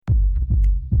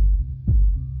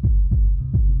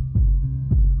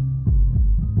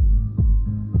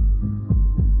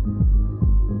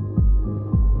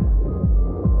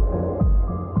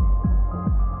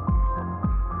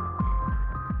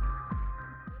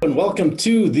And welcome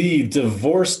to the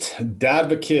Divorced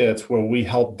Dadvocate, where we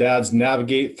help dads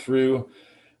navigate through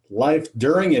life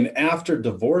during and after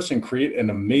divorce and create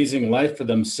an amazing life for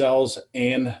themselves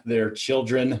and their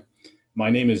children.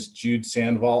 My name is Jude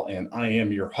Sandoval, and I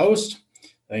am your host.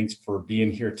 Thanks for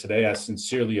being here today. I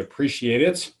sincerely appreciate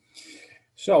it.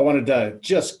 So I wanted to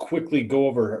just quickly go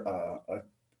over a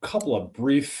couple of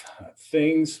brief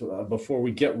things before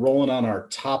we get rolling on our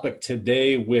topic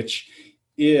today, which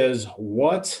is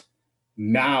what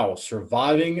now,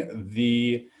 surviving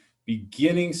the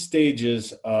beginning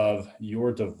stages of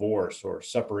your divorce or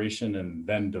separation and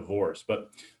then divorce.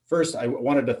 But first, I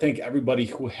wanted to thank everybody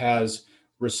who has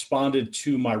responded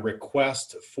to my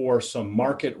request for some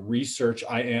market research.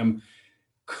 I am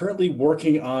currently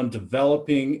working on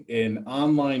developing an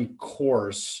online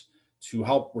course to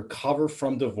help recover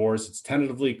from divorce. It's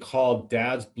tentatively called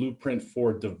Dad's Blueprint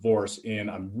for Divorce,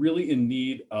 and I'm really in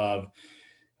need of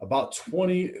about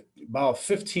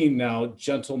 15 now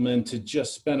gentlemen to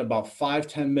just spend about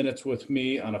 5-10 minutes with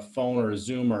me on a phone or a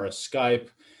Zoom or a Skype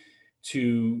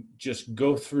to just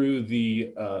go through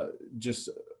the just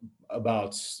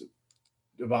about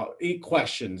 8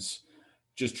 questions,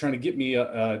 just trying to get me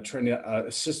trying to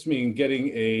assist me in getting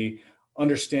a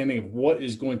understanding of what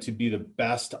is going to be the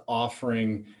best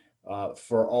offering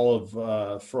for all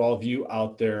of you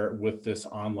out there with this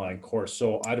online course.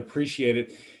 So I'd appreciate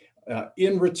it.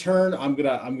 In return, I'm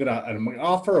gonna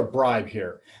offer a bribe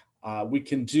here. We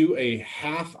can do a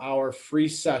half-hour free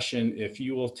session if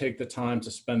you will take the time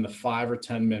to spend the 5 or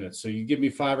 10 minutes. So you give me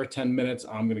 5 or 10 minutes,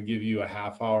 I'm going to give you a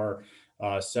half-hour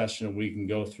session, and we can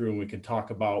go through and we can talk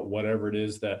about whatever it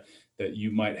is that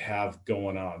you might have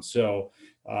going on. So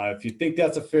if you think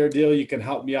that's a fair deal, you can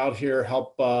help me out here,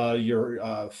 help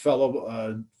your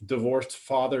fellow divorced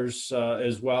fathers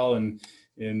as well, and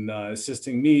in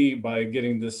assisting me by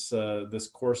getting this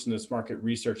course and this market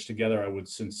research together. I would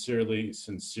sincerely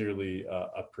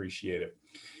appreciate it.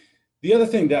 The other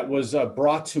thing that was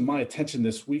brought to my attention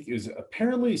this week is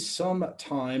apparently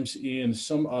sometimes in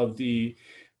some of the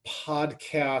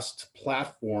podcast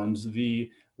platforms,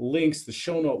 the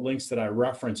show note links that I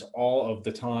reference all of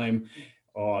the time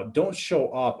don't show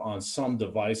up on some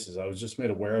devices. I was just made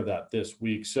aware of that this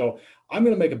week. So I'm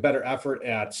going to make a better effort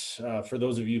at, for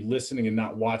those of you listening and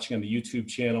not watching on the YouTube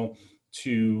channel,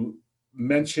 to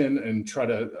mention and try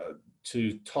to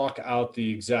talk out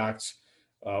the exact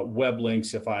web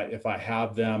links if I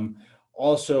have them.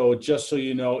 Also, just so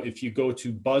you know, if you go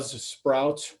to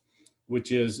Buzzsprout,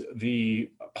 which is the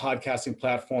podcasting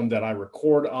platform that I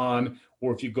record on,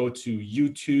 or if you go to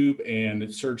YouTube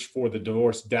and search for the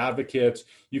Divorced Advocate,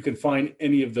 you can find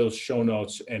any of those show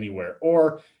notes anywhere.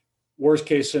 Or worst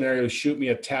case scenario, shoot me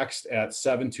a text at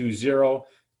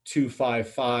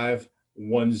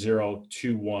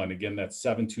 720-255-1021. Again, that's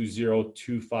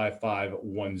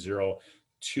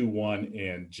 720-255-1021,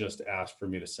 and just ask for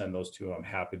me to send those to you. I'm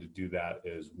happy to do that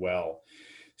as well.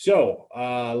 So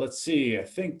let's see. I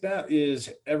think that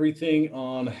is everything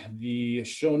on the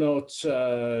show notes.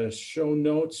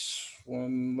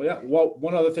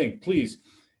 One other thing, please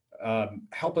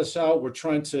help us out. We're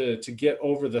trying to get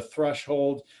over the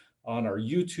threshold on our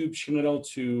YouTube channel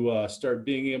to start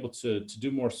being able to do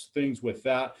more things with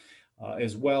that,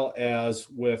 as well as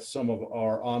with some of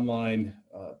our online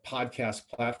podcast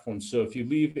platforms. So if you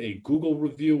leave a Google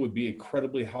review, would be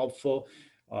incredibly helpful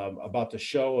about the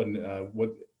show and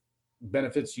what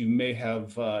benefits you may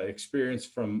have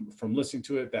experienced from listening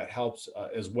to it. That helps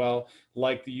as well.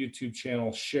 Like the YouTube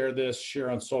channel, share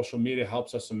on social media,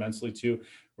 helps us immensely too.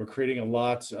 We're creating a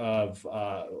lot of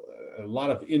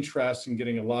interest and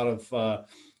getting a lot of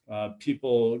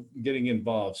people getting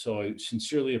involved. So I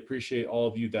sincerely appreciate all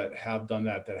of you that have done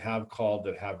that have called,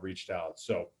 that have reached out.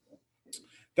 So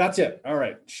that's it. All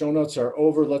right, show notes are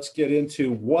over. Let's get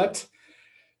into what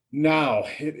now.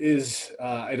 It is,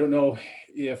 I don't know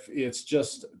if it's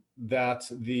just that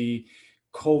the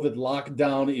COVID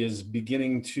lockdown is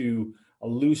beginning to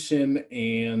loosen,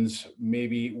 and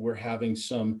maybe we're having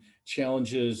some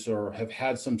challenges or have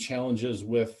had some challenges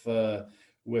with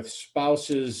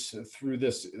spouses through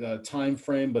this time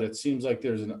frame, but it seems like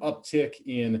there's an uptick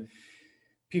in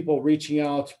people reaching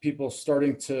out, people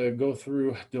starting to go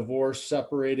through divorce,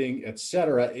 separating,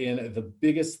 etc. And the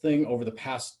biggest thing over the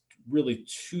past really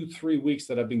 2-3 weeks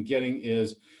that I've been getting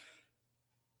is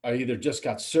I either just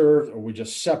got served, or we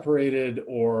just separated,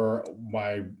 or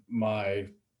my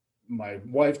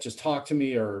wife just talked to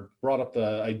me or brought up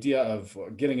the idea of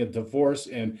getting a divorce,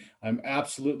 and I'm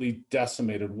absolutely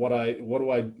decimated. What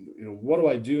do I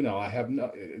do now? I have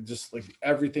no, just like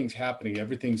everything's happening,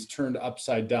 everything's turned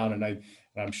upside down, and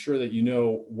And I'm sure that you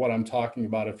know what I'm talking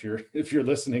about if you're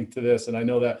listening to this. And I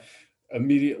know that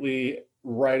immediately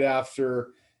right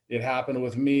after it happened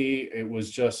with me, it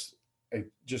was just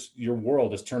your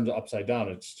world is turned upside down.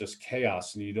 It's just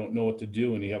chaos, and you don't know what to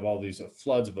do, and you have all these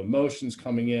floods of emotions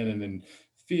coming in, and then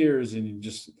fears, and you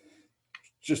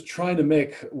just trying to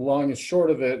make long and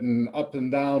short of it and up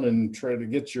and down and try to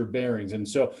get your bearings. And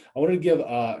so I want to give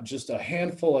just a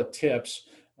handful of tips.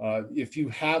 If you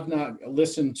have not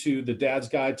listened to the Dad's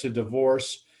Guide to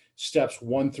Divorce, steps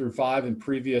 1 through 5 in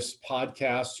previous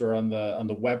podcasts or on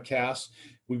the webcast,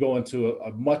 we go into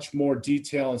a much more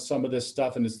detail on some of this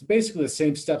stuff. And it's basically the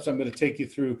same steps I'm going to take you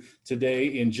through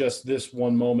today in just this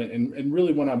one moment. And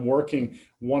really when I'm working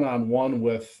one-on-one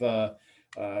with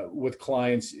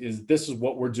clients, this is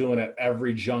what we're doing at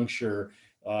every juncture,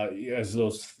 as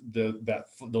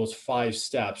those 5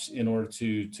 steps in order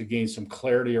to gain some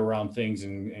clarity around things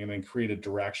and then create a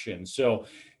direction. So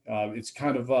it's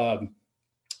kind of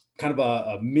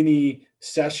a mini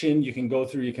session you can go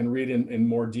through, you can read in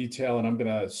more detail. And I'm going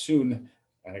to soon,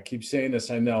 and I keep saying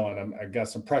this, I know, and I got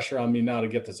some pressure on me now to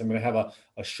get this. I'm going to have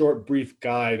a short, brief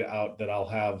guide out that I'll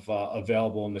have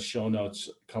available in the show notes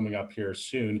coming up here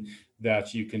soon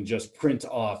that you can just print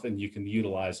off and you can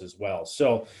utilize as well.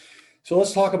 So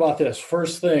let's talk about this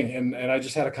first thing. And I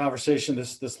just had a conversation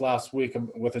this last week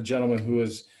with a gentleman who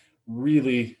is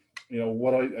really,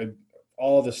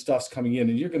 all the stuff's coming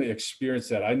in, and you're going to experience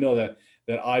that. I know that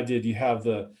I did. You have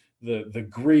the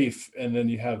grief, and then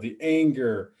you have the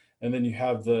anger, and then you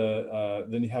have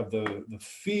the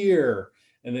fear,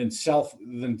 and then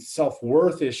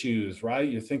self-worth issues, right?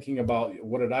 You're thinking about,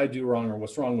 what did I do wrong, or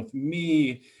what's wrong with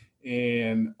me?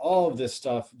 And all of this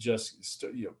stuff just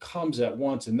comes at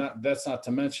once. And that's not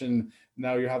to mention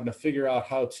now you're having to figure out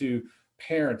how to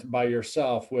parent by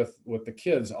yourself with the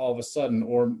kids all of a sudden,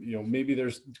 or maybe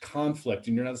there's conflict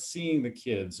and you're not seeing the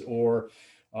kids, or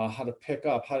how to pick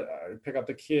up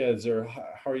the kids, or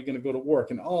how are you going to go to work,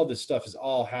 and all this stuff is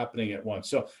all happening at once.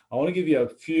 So I want to give you a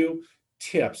few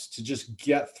tips to just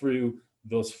get through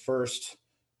those first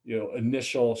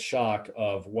initial shock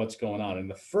of what's going on. And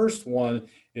the first one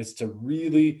is to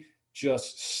really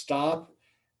just stop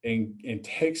and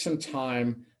take some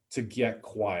time to get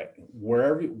quiet.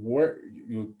 Where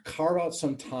you carve out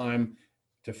some time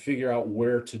to figure out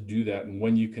where to do that and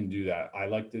when you can do that. I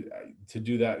like to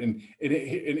do that. And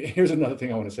here's another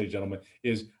thing I want to say, gentlemen,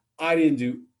 is I didn't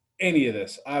do any of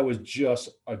this. I was just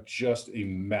a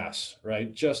mess,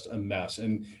 right? Just a mess.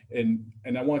 And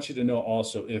I want you to know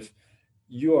also, if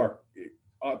you are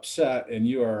upset and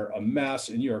you are a mess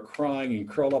and you are crying and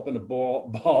curled up in a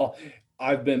ball,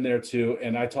 I've been there too.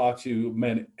 And I talk to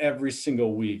men every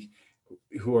single week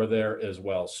who are there as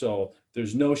well. So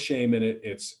there's no shame in it.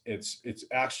 It's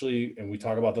actually, and we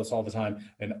talk about this all the time,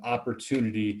 an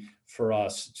opportunity for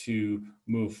us to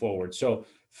move forward. So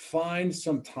find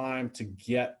some time to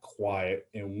get quiet.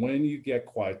 And when you get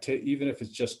quiet, even if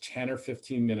it's just 10 or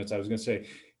 15 minutes, I was going to say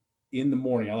in the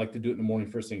morning, I like to do it in the morning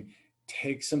first thing,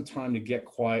 take some time to get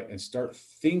quiet and start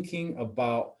thinking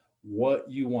about what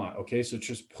you want. Okay. So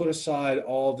just put aside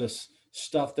all this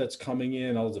stuff that's coming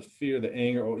in, all the fear, the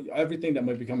anger, or everything that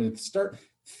might be coming in. Start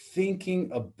thinking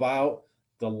about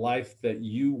the life that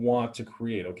you want to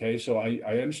create. Okay. So I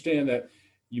understand that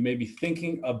you may be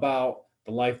thinking about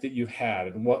the life that you've had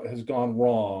and what has gone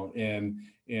wrong and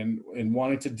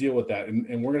wanting to deal with that.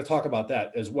 And we're going to talk about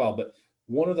that as well. But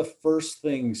one of the first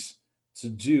things to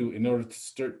do in order to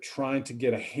start trying to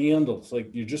get a handle, it's like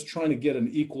you're just trying to get an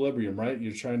equilibrium, right?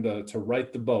 You're trying to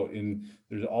right the boat, and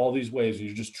there's all these ways.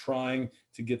 You're just trying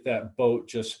to get that boat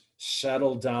just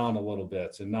settled down a little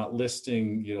bit and not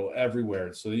listing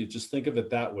everywhere. So you just think of it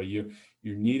that way. You're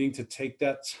needing to take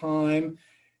that time,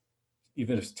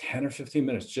 even if it's 10 or 15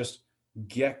 minutes, just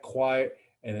get quiet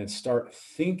and then start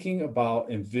thinking about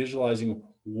and visualizing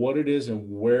what it is and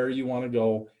where you want to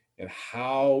go and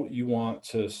how you want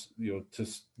to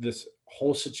this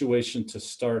whole situation to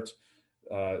start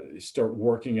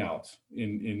working out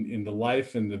in the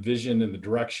life and the vision and the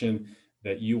direction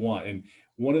that you want. And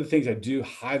one of the things I do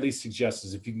highly suggest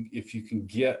is if you can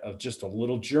get just a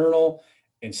little journal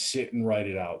and sit and write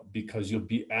it out, because you'll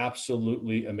be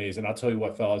absolutely amazed. And I'll tell you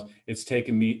what, fellas, it's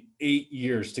taken me 8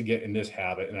 years to get in this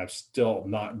habit, and I'm still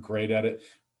not great at it,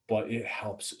 but it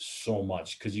helps so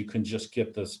much, because you can just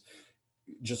get this,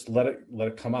 just let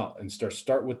it come out and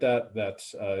start with that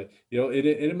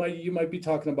you might be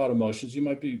talking about emotions, you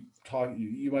might be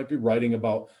writing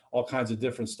about all kinds of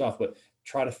different stuff, but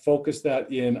try to focus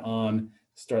that in on,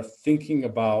 start thinking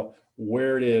about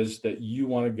where it is that you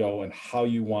want to go and how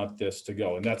you want this to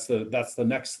go. And that's the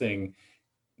next thing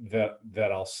that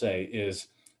I'll say is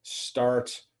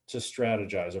start to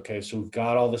strategize. Okay, so we've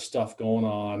got all this stuff going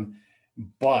on,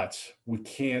 but we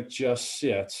can't just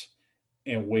sit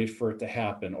and wait for it to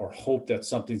happen or hope that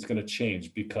something's going to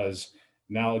change, because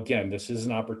now again, this is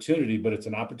an opportunity, but it's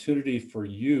an opportunity for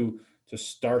you to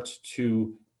start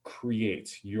to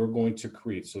create. You're going to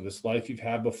create. So this life you've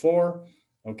had before,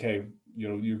 okay,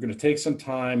 you're going to take some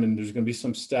time, and there's going to be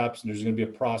some steps, and there's going to be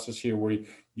a process here where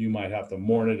you might have to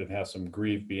mourn it and have some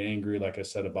grief, be angry, like I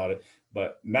said about it.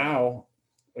 But now,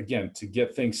 again, to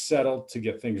get things settled, to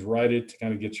get things righted, to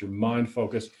kind of get your mind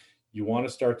focused, you want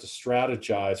to start to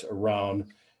strategize around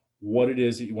what it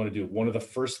is that you want to do. One of the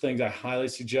first things I highly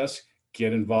suggest,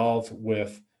 get involved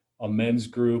with a men's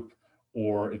group,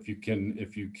 or if you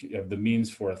have the means,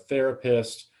 for a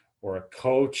therapist or a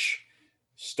coach,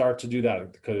 start to do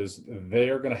that, because they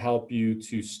are going to help you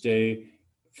to stay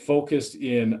focused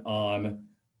in on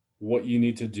what you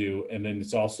need to do. And then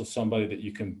it's also somebody that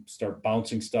you can start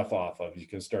bouncing stuff off of. You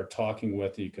can start talking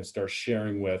with, you can start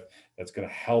sharing with, that's going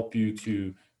to help you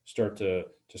to start to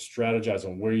strategize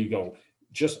on where you go.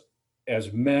 Just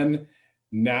as men,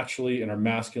 naturally, in our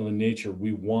masculine nature,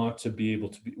 we want to be able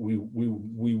to be,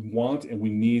 we want and we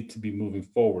need to be moving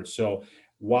forward. So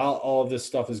while all of this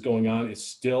stuff is going on, it's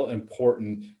still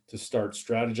important to start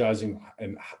strategizing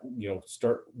and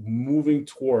start moving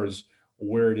towards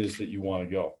where it is that you want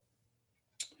to go.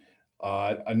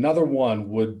 Another one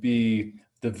would be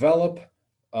develop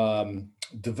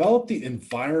the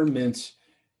environment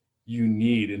you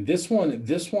need. And this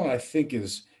one I think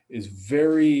is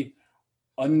very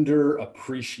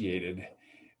underappreciated,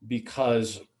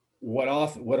 because what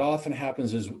often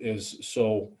happens is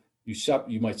so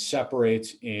you might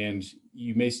separate and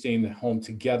you may stay in the home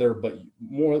together, but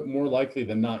more likely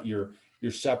than not, you're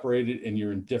separated and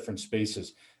you're in different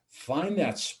spaces. Find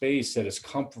that space that is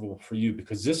comfortable for you,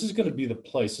 because this is going to be the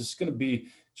place. This is going to be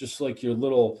just like your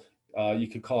little, you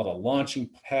could call it a launching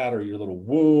pad, or your little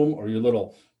womb, or your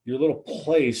little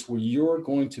place where you're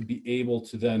going to be able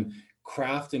to then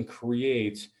craft and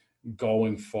create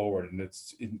going forward. And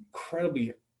it's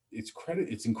incredibly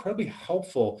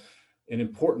helpful and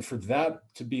important for that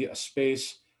to be a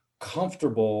space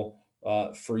comfortable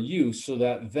for you, so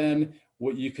that then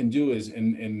what you can do is,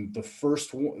 and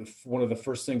one of the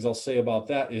first things I'll say about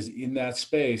that is, in that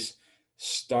space,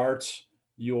 start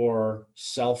your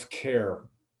self-care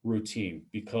routine,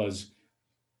 because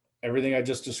everything I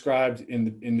just described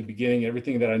in the beginning,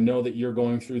 everything that I know that you're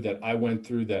going through, that I went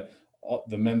through, that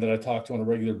the men that I talk to on a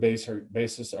regular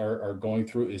basis are going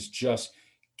through, is just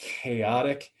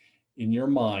chaotic in your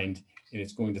mind, and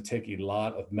it's going to take a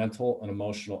lot of mental and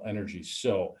emotional energy.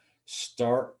 So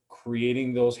start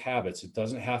creating those habits. It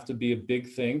doesn't have to be a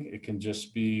big thing. It can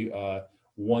just be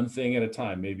one thing at a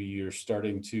time. Maybe you're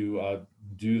starting to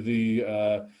do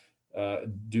the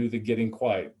getting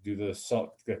quiet, do the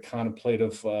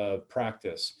contemplative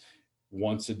practice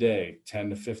once a day,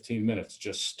 10 to 15 minutes.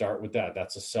 Just start with that.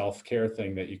 That's a self-care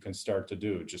thing that you can start to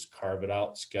do. Just carve it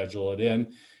out, schedule it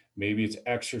in. Maybe it's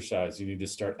exercise. You need to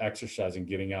start exercising,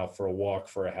 getting out for a walk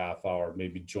for a half hour,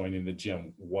 maybe joining the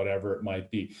gym, whatever it might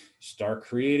be. Start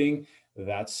creating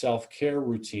that self-care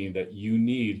routine that you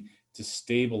need to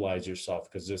stabilize yourself,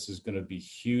 because this is going to be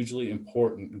hugely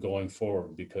important going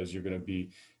forward, because you're going to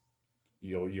be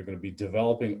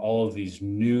developing all of these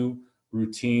new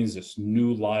routines, this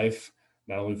new life,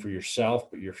 not only for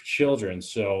yourself, but your children.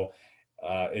 So,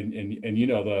 and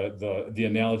the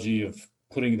analogy of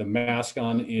putting the mask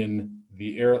on in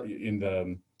the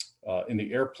airplane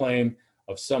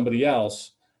of somebody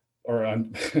else, or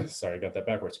I'm sorry, I got that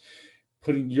backwards.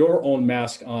 Putting your own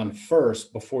mask on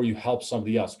first before you help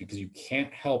somebody else, because you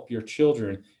can't help your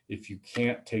children if you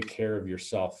can't take care of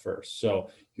yourself first. So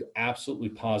you absolutely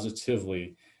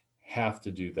positively have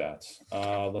to do that.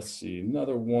 Let's see,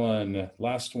 another one,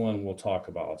 last one we'll talk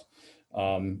about.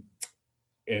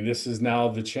 And this is now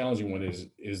the challenging one,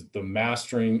 is the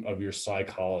mastering of your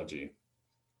psychology.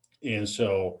 And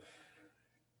so,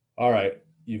 all right,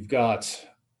 you've got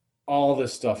all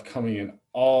this stuff coming in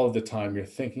all the time. You're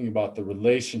thinking about the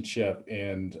relationship,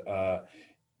 and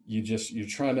you're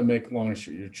trying to make long and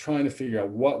short. You're trying to figure out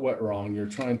what went wrong. You're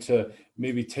trying to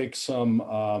maybe take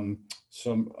some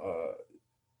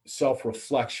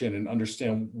self-reflection and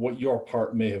understand what your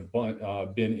part may have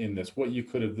been in this, what you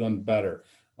could have done better.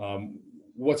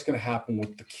 What's going to happen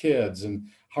with the kids, and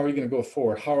how are you going to go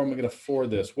forward? How am I going to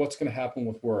afford this? What's going to happen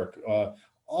with work?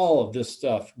 All of this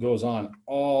stuff goes on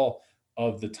all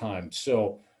of the time.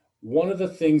 So one of the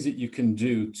things that you can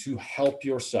do to help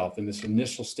yourself in this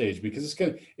initial stage, because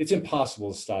it's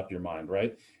impossible to stop your mind,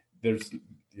 right? There's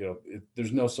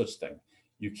no such thing.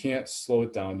 You can't slow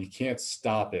it down. You can't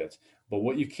stop it. But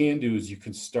what you can do is you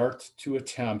can start to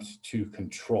attempt to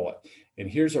control it. And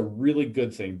here's a really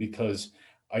good thing, because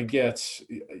I get,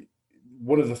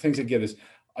 one of the things I get is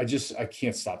I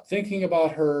can't stop thinking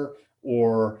about her,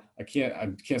 or I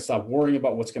can't stop worrying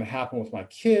about what's going to happen with my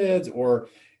kids, or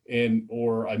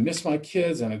I miss my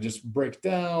kids and I just break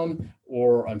down,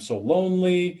 or I'm so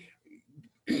lonely,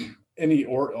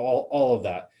 or all of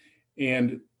that.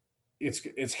 And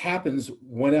it's happens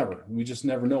whenever. We just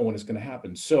never know when it's going to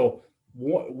happen. So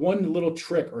one little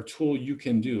trick or tool you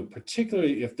can do,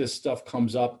 particularly if this stuff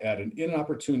comes up at an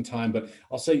inopportune time, but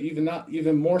I'll say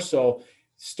even more so,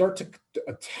 start to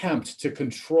attempt to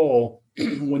control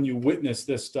when you witness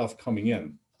this stuff coming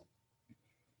in.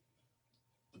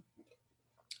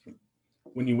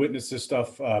 When you witness this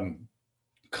stuff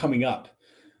coming up,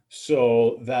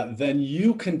 so that then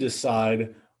you can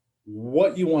decide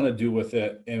what you want to do with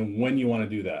it and when you want to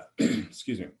do that.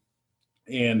 Excuse me.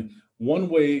 And one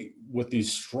way with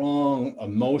these strong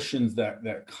emotions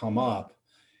that come up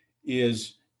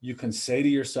is you can say to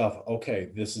yourself, okay,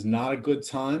 this is not a good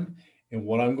time. And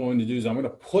what I'm going to do is I'm going to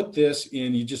put this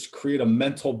in, you just create a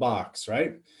mental box,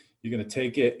 right? You're going to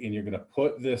take it and you're going to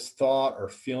put this thought or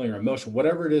feeling or emotion,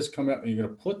 whatever it is coming up, and you're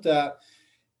going to put that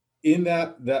in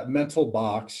that mental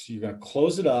box. You're going to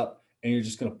close it up and you're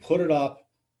just going to put it up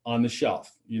on the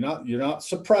shelf. You're not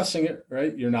suppressing it,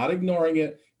 right? You're not ignoring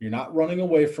it. You're not running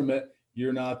away from it.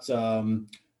 You're not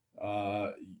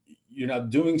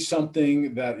doing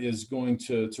something that is going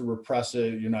to repress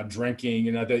it. You're not drinking.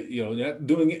 You're not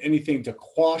doing anything to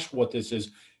quash what this is.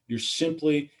 You're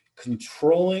simply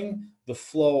controlling the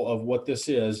flow of what this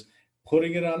is,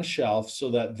 putting it on a shelf, so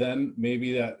that then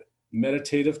maybe that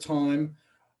meditative time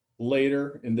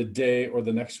later in the day or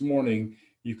the next morning,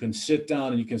 you can sit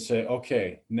down and you can say,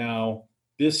 okay, now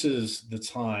this is the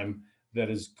time that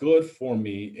is good for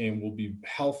me and will be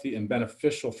healthy and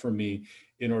beneficial for me,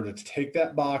 in order to take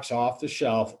that box off the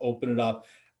shelf, open it up,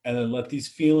 and then let these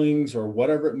feelings or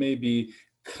whatever it may be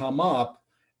come up.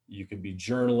 You could be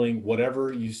journaling,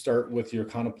 whatever you start with your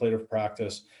contemplative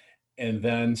practice, and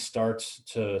then start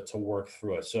to work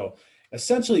through it. So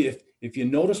essentially, if you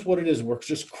notice what it is, we're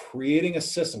just creating a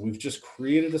system. We've just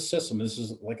created a system. This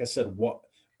is, like I said, what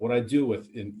I do with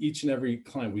in each and every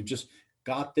client. We've just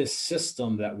got this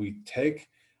system that we take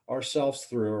ourselves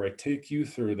through, or I take you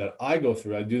through, that I go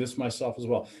through. I do this myself as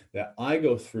well, that I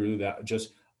go through, that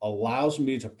just allows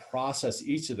me to process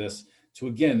each of this to,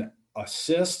 again,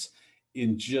 assist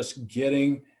in just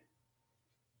getting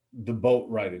the boat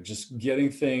righted, just getting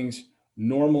things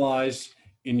normalized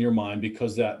in your mind,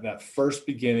 because that first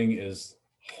beginning is,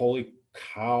 holy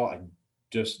cow, I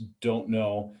just don't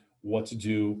know what to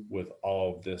do with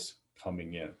all of this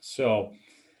coming in. So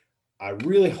I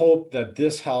really hope that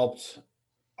this helped.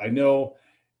 I know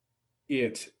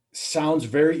it sounds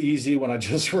very easy when I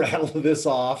just rattled this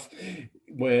off,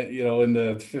 when, in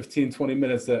the 15, 20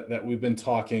 minutes that we've been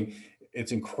talking.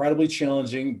 It's incredibly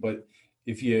challenging, but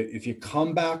if you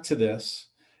come back to this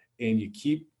and you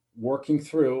keep working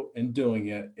through and doing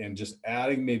it and just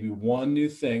adding maybe one new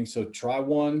thing. So try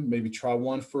one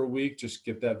for a week, just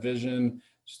get that vision,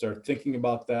 start thinking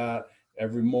about that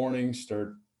every morning,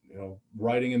 start,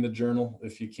 writing in the journal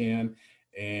if you can,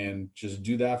 and just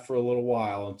do that for a little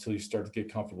while until you start to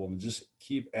get comfortable, and just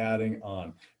keep adding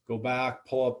on. Go back,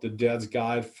 pull up the Dad's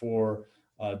Guide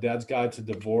to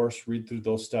Divorce, read through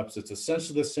those steps. It's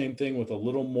essentially the same thing with a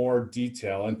little more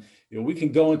detail. And we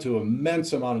can go into an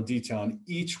immense amount of detail on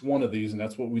each one of these, and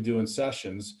that's what we do in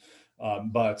sessions.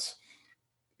 But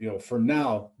for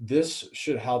now, this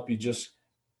should help you just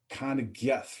kind of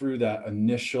get through that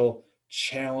initial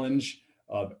challenge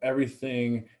of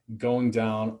everything going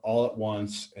down all at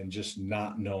once and just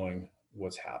not knowing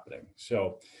what's happening.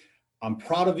 So I'm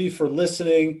proud of you for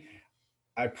listening.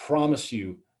 I promise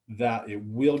you that it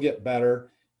will get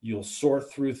better. You'll sort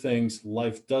through things.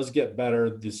 Life does get better.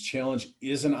 This challenge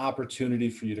is an opportunity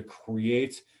for you to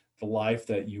create the life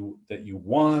that you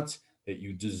want, that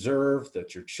you deserve,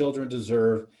 that your children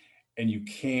deserve, and you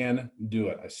can do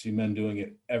it. I see men doing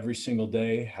it every single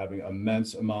day, having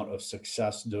immense amount of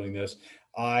success doing this.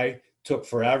 I took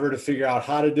forever to figure out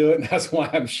how to do it, and that's why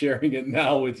I'm sharing it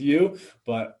now with you,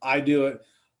 but I do it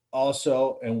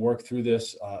also and work through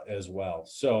this as well.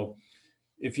 So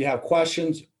if you have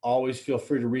questions, always feel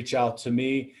free to reach out to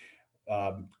me.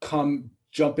 Come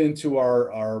jump into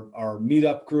our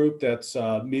meetup group that's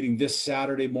meeting this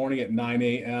Saturday morning at 9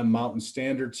 a.m. Mountain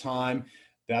Standard Time.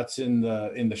 That's in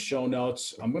the show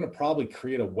notes. I'm going to probably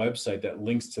create a website that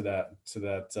links to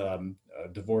that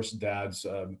Divorced Dads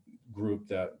group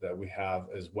that we have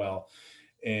as well.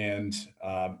 And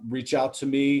reach out to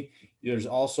me There's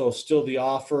also still the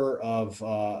offer of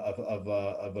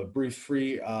a brief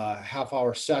free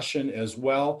half-hour session as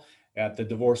well at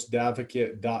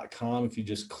thedivorcedadvocate.com. If you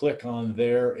just click on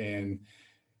there and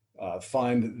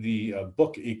find the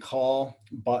book a call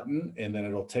button, and then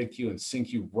it'll take you and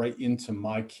sync you right into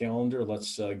my calendar.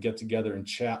 Let's get together and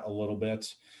chat a little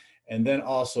bit. And then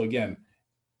also, again,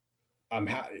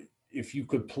 if you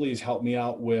could please help me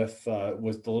out with a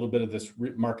little bit of this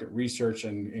market research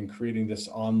and creating this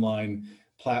online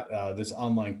course. This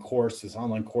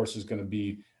online course is going to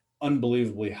be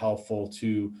unbelievably helpful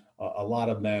to a lot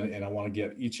of men, and I want to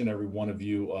get each and every one of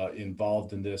you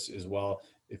involved in this as well.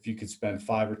 If you could spend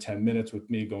 5 or 10 minutes with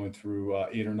me going through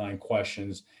 8 or 9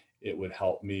 questions, it would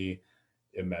help me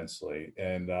immensely.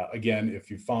 And again, if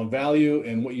you found value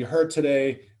in what you heard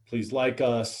today, please like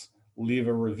us, leave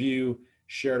a review,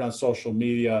 share it on social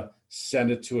media,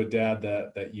 send it to a dad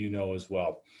that you know as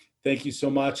well. Thank you so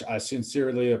much. I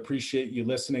sincerely appreciate you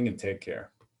listening, and take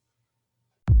care.